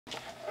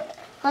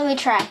Let me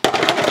try.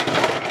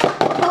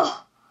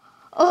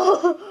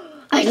 Oh.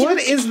 What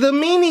is the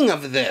meaning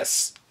of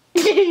this?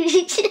 Yeah,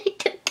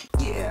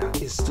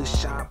 it's the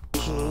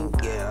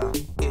Shopking. Yeah,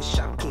 it's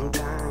Shopking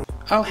time.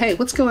 Oh, hey,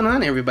 what's going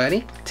on,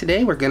 everybody?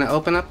 Today we're gonna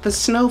open up the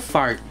snow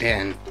fart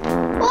den.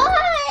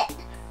 What?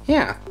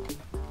 Yeah,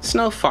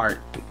 snow fart.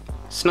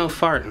 Snow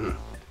farting.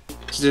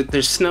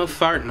 There's snow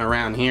farting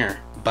around here,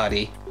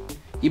 buddy.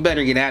 You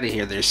better get out of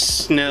here. There's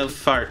snow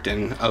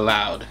farting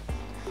allowed.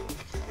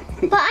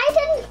 But I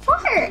didn't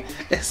fart.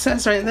 It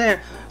says right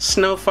there,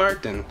 snow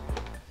farting.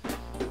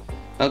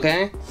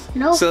 Okay?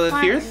 No so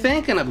if you're farting.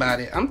 thinking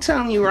about it, I'm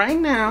telling you right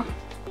now,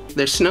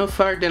 there's snow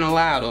farting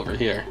allowed over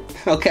here.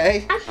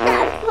 Okay? I'm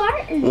not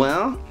farting.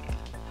 Well,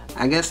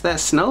 I guess that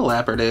snow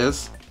leopard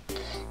is.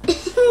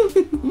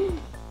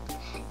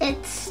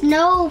 It's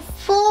snow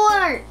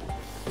fort.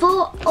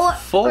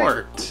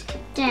 Fort.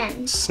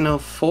 Den. Snow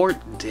fort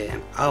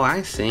den. Oh,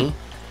 I see.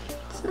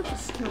 It's not a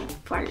snow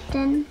fart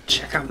den.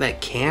 Check out that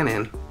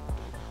cannon.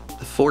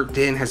 The fort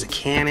den has a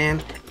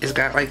cannon. It's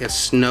got like a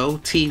snow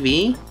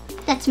TV.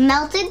 That's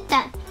melted.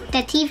 That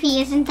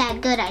TV isn't that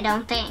good, I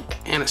don't think.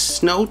 And a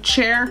snow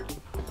chair.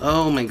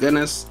 Oh my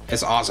goodness.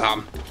 It's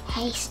awesome.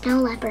 Hey, Snow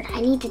Leopard, I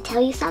need to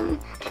tell you something.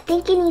 I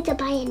think you need to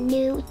buy a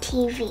new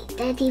TV.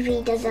 That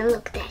TV doesn't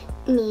look that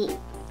neat.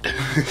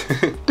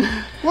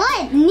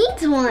 What?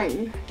 Needs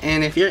one.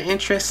 And if you're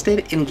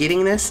interested in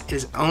getting this, it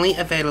is only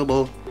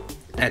available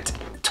at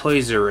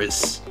Toys R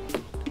Us.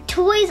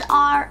 Toys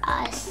R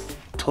Us.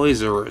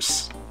 Toys R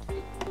Us.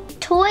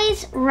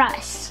 Toys R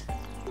Us.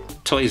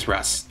 Toys R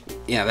Us.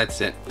 Yeah,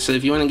 that's it. So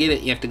if you want to get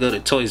it, you have to go to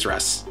Toys R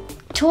Us.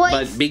 Toys.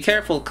 But be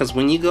careful, because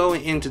when you go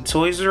into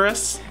Toys R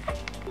Us,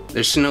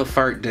 there's snow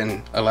fart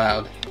den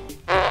allowed.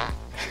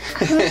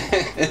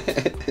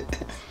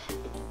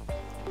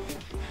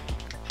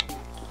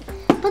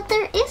 But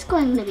there is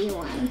going to be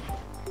one.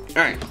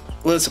 Alright,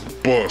 let's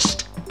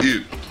Bust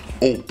it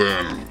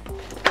open.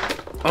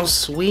 Oh,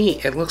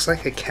 sweet. It looks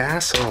like a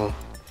castle.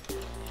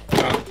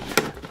 Oh,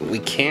 we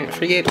can't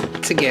forget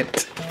to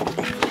get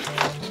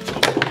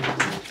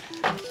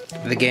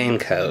the game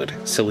code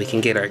so we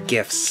can get our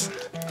gifts.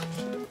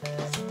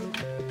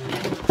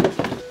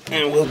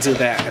 And we'll do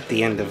that at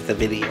the end of the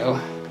video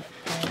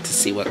to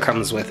see what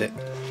comes with it.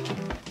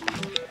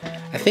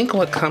 I think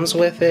what comes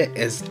with it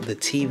is the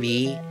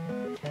TV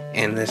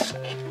and this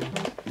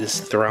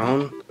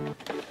throne.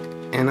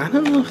 And I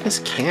don't know if this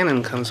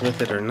cannon comes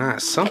with it or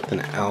not. Something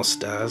else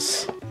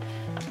does.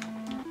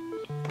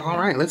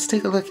 Alright, let's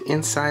take a look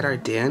inside our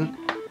den.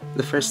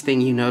 The first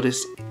thing you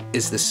notice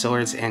is the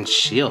swords and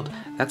shield.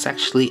 That's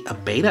actually a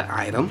beta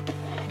item.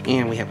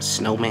 And we have a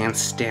snowman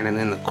standing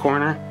in the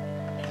corner.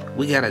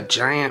 We got a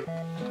giant,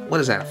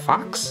 what is that, a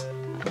fox?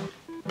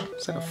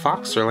 Is that a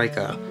fox or like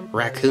a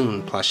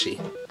raccoon plushie?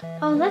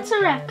 Oh, that's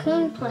a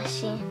raccoon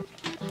plushie.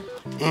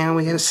 And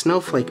we got a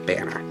snowflake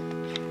banner.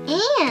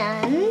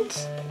 And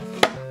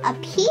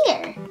up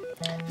here.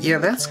 Yeah,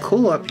 that's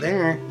cool up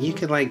there. You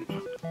could like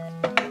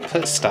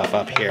put stuff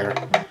up here.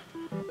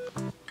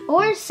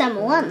 Or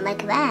someone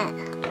like that.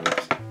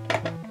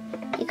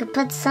 You could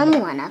put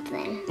someone up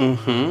there.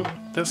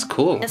 Mm-hmm. That's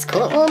cool. That's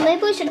cool. Well,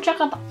 maybe we should check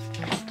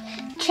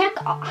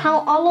how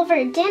all of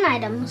our den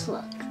items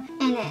look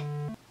in it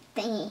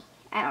thingy.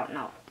 I don't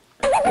know.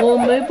 Well,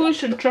 maybe we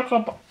should check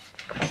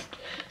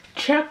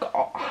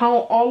how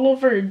all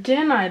of our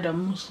den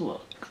items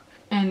look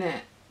in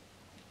it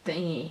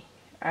thingy.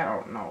 I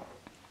don't know.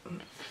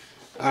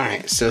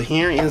 Alright, so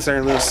here is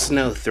our little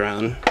snow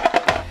throne.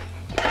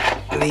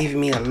 Leave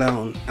me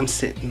alone. I'm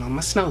sitting on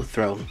my snow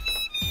throne.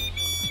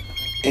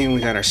 And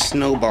we got our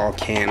snowball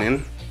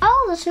cannon.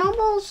 Oh, the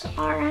snowballs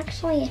are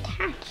actually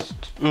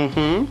attached.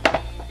 Mm-hmm.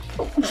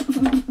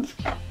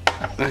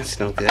 That's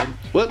no good.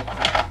 Whoop.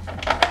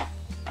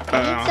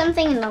 I need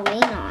something to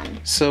lean on.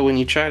 So when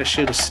you try to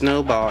shoot a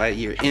snowball at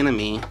your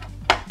enemy,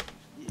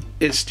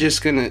 it's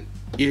just you're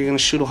gonna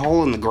shoot a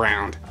hole in the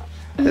ground.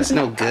 That's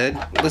no good.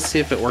 Let's see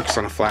if it works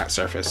on a flat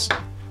surface.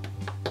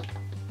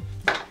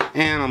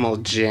 Animal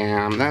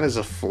Jam, that is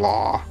a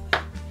flaw.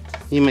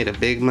 You made a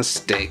big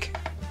mistake.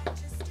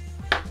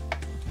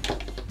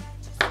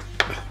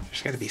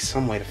 There's gotta be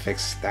some way to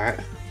fix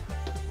that.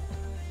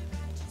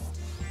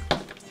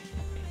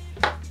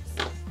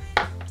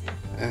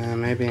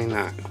 Maybe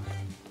not.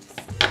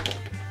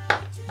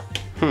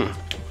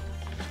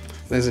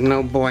 There's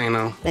no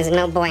bueno. There's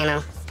no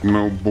bueno.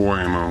 No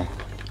bueno.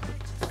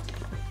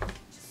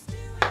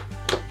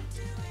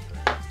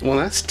 Well,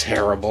 that's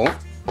terrible.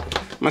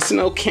 My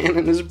snow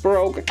cannon is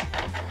broken.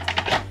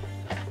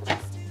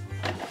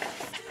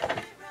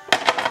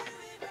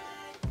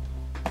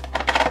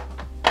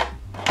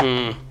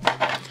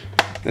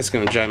 That's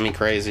gonna drive me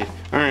crazy.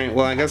 Alright,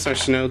 well, I guess our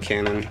snow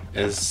cannon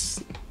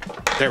is...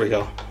 There we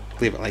go.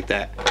 Leave it like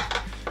that.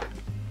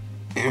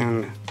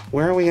 And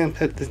where are we gonna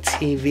put the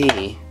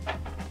TV?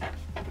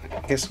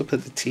 I guess we'll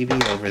put the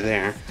TV over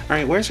there.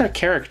 Alright, where's our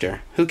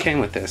character? Who came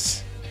with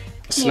this?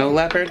 Snow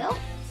leopard?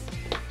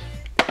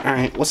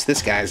 Alright, what's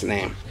this guy's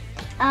name?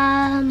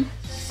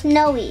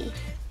 Snowy.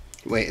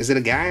 Wait, is it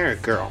a guy or a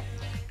girl?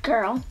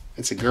 Girl.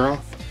 It's a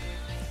girl?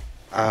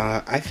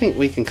 I think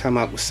we can come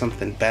up with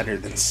something better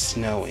than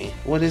Snowy.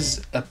 What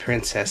is a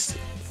princess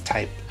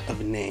type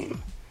of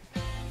name?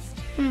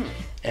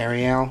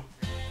 Ariel?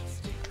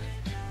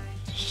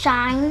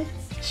 Shine,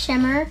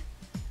 shimmer.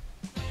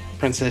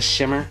 Princess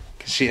Shimmer?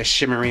 Because she has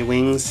shimmery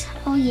wings?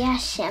 Oh yeah,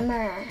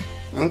 shimmer.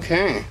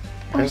 Okay.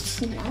 Or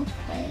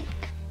snowflake.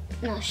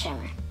 No,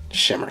 shimmer.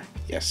 Shimmer,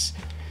 yes.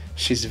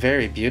 She's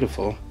very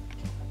beautiful.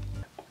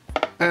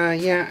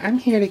 Yeah, I'm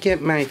here to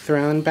get my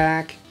throne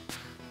back.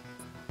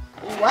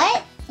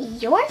 What?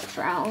 Your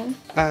throne?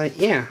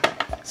 Yeah.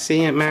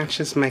 See, it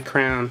matches my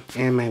crown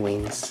and my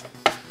wings.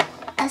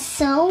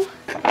 So?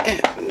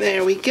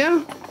 There we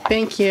go.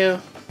 Thank you.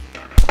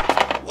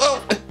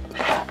 Whoa!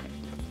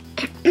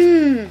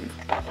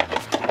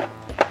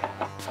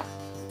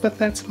 But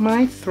that's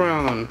my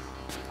throne.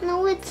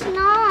 No, it's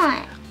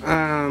not.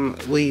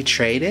 Will you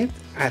trade it?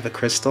 I have a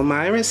Crystal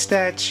Myra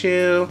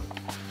statue.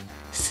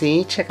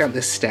 See, check out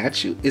this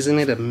statue. Isn't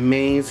it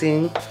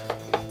amazing?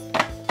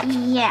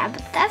 Yeah,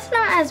 but that's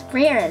not as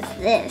rare as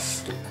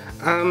this.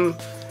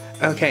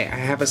 Okay, I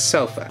have a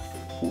sofa.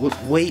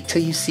 Wait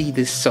till you see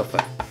this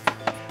sofa.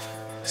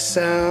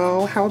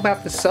 So, how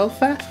about the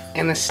sofa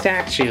and a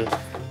statue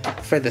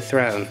for the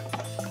throne?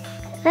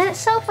 That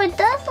sofa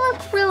does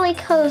look really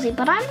cozy,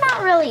 but I'm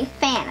not really a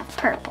fan of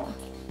purple.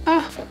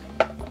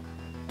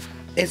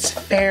 It's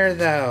fair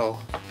though.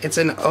 It's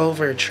an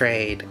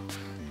overtrade.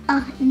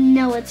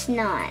 No, it's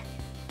not.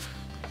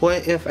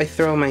 What if I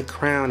throw my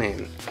crown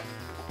in?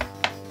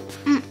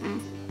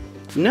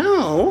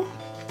 No?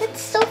 That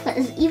sofa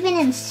is even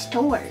in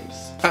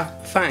stores.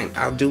 Fine.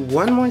 I'll do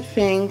one more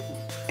thing,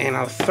 and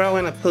I'll throw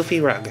in a poofy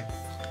rug.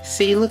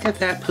 See, look at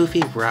that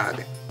poofy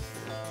rug.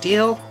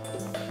 Deal?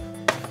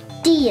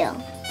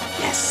 Deal.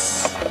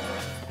 Yes.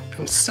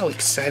 I'm so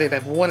excited.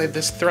 I've wanted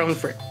this throne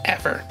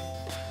forever.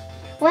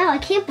 Wow, I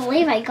can't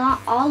believe I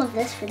got all of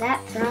this for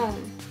that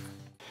throne.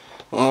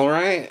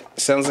 Alright,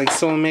 sounds like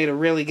someone made a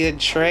really good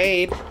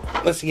trade.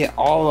 Let's get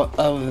all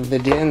of the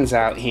dens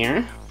out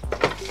here.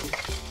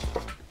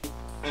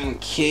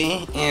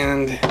 Okay,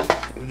 and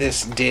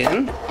this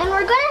den. And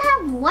we're gonna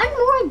have one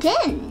more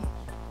den.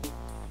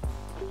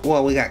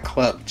 Well, we got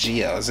Club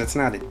Geo's. It's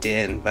not a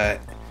den, but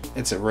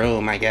it's a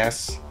room, I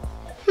guess.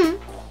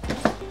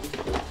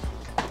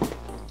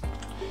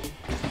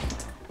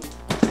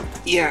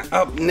 Yeah,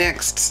 up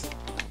next,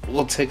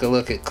 we'll take a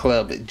look at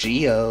Club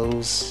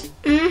Geo's.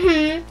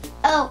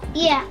 Oh,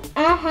 yeah,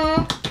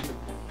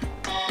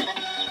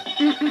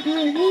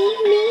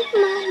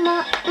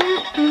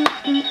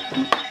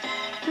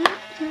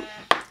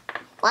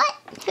 What?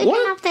 Who turned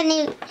off the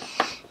new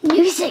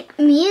music?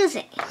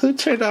 Who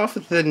turned off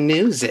the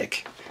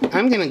music?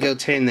 I'm gonna go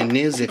turn the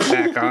music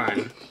back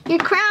on. Your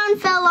crown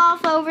fell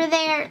off over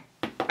there.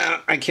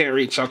 I can't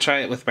reach. I'll try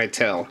it with my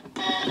tail.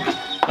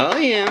 Oh,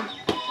 yeah.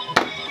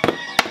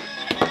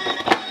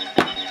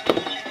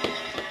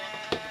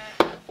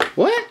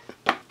 What?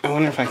 I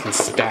wonder if I can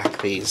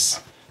stack these.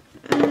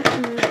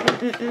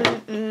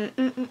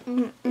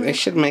 They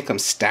should make them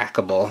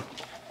stackable.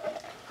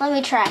 Let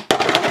me try.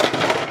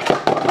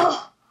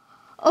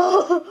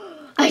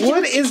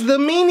 What is the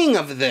meaning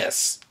of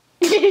this?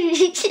 Let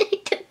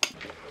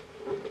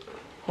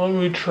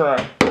me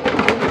try.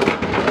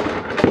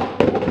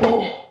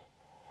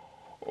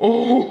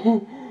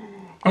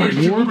 What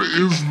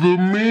is the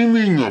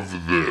meaning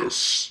of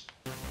this?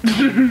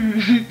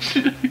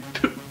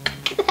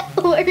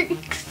 That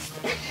works.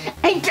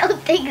 I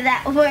don't think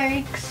that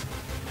works.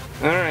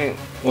 Alright,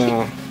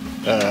 well,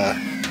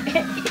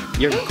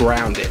 you're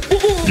grounded.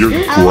 You're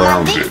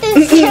I think grounded.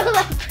 this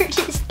leopard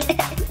is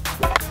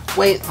dead.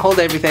 Wait, hold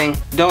everything.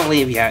 Don't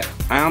leave yet.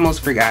 I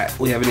almost forgot.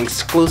 We have an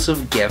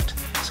exclusive gift.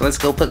 So let's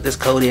go put this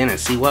code in and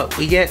see what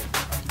we get.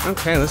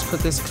 Okay, let's put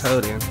this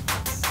code in.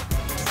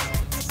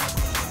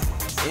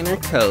 Enter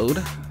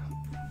code.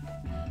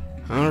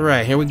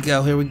 Alright, here we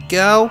go, here we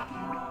go.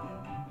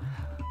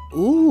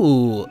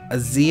 Ooh, a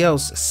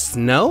Zeos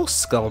snow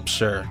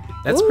sculpture.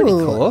 That's pretty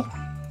cool.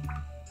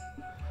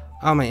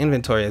 Oh, my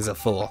inventory is a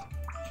full.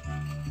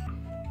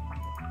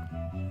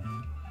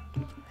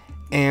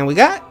 And we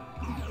got,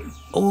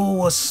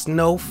 ooh, a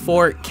snow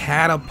fort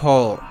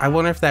catapult. I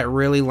wonder if that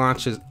really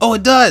launches. Oh,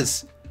 it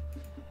does.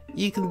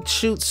 You can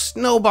shoot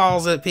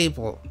snowballs at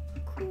people.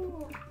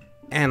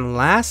 And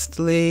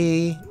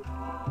lastly,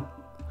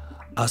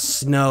 a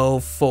snow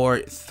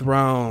fort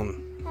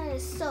throne. That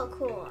is so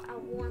cool. I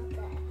want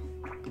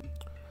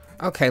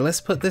that. Okay,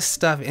 let's put this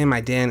stuff in my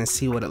den and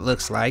see what it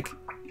looks like.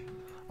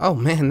 Oh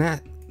man,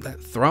 that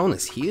throne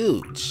is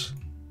huge.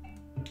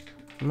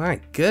 My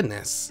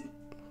goodness.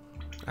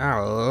 I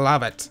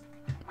love it.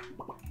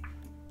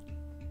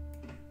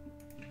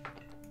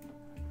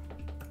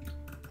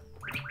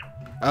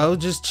 Oh,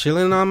 just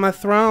chilling on my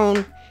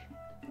throne.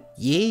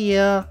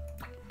 Yeah.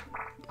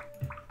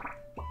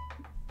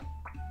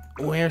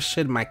 Where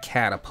should my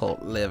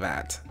catapult live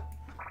at?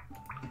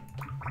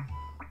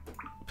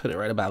 Put it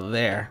right about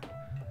there.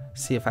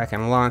 See if I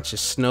can launch a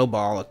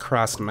snowball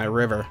across my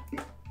river.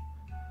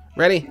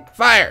 Ready?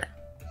 Fire!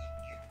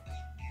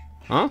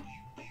 Huh?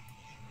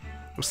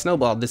 My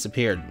snowball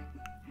disappeared.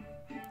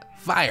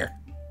 Fire.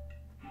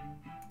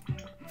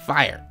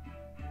 Fire.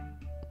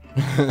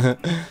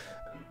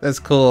 That's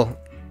cool.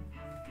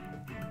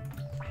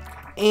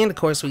 And of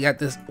course we got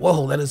this.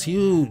 Whoa, that is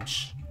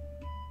huge.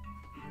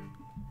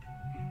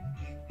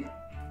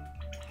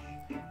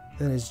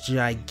 That is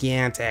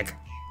gigantic.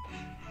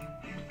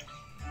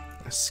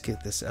 Let's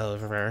get this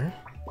over.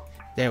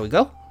 There we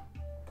go.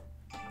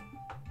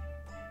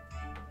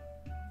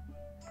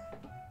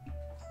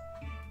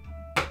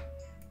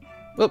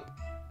 Whoop.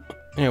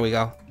 There we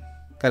go.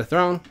 Got a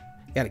throne,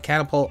 got a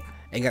catapult,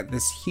 and got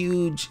this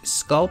huge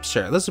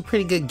sculpture. Those are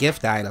pretty good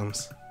gift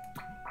items.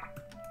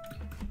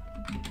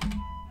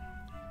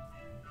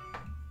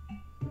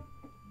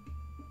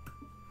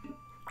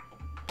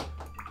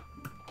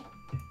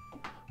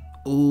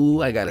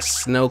 Ooh, I got a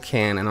snow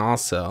cannon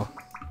also.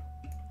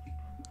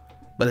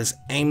 But it's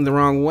aimed the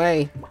wrong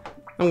way.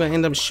 I'm gonna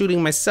end up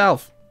shooting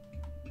myself.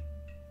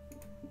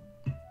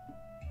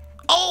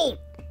 Oh!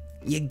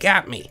 You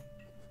got me.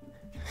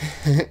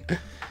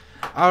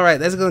 Alright,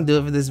 that's gonna do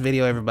it for this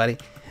video, everybody.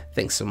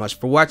 Thanks so much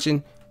for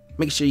watching.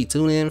 Make sure you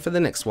tune in for the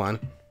next one.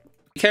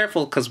 Be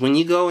careful, because when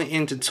you go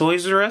into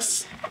Toys R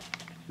Us,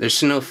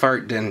 there's no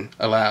farting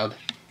allowed.